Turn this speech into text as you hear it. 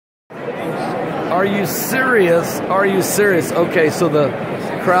Are you serious? Are you serious? Okay, so the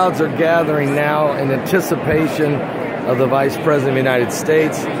crowds are gathering now in anticipation of the Vice President of the United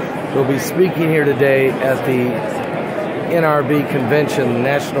States. We'll be speaking here today at the NRB convention, the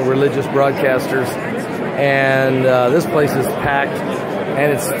National Religious Broadcasters, and this place is packed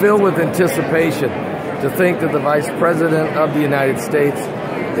and it's filled with anticipation to think that the Vice President of the United States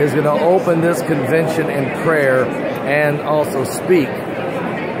is going to open this convention in prayer and also speak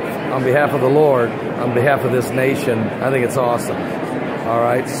on behalf of the Lord, on behalf of this nation. I think it's awesome. All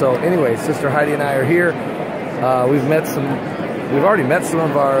right, so anyway, Sister Heidi and I are here. We've already met some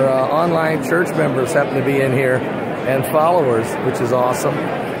of our online church members happen to be in here and followers, which is awesome.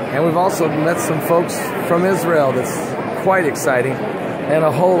 And we've also met some folks from Israel that's quite exciting, and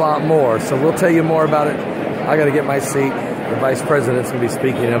a whole lot more. So we'll tell you more about it. I got to get my seat. The Vice President's going to be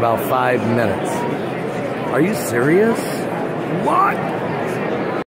speaking in about 5 minutes. Are you serious? What?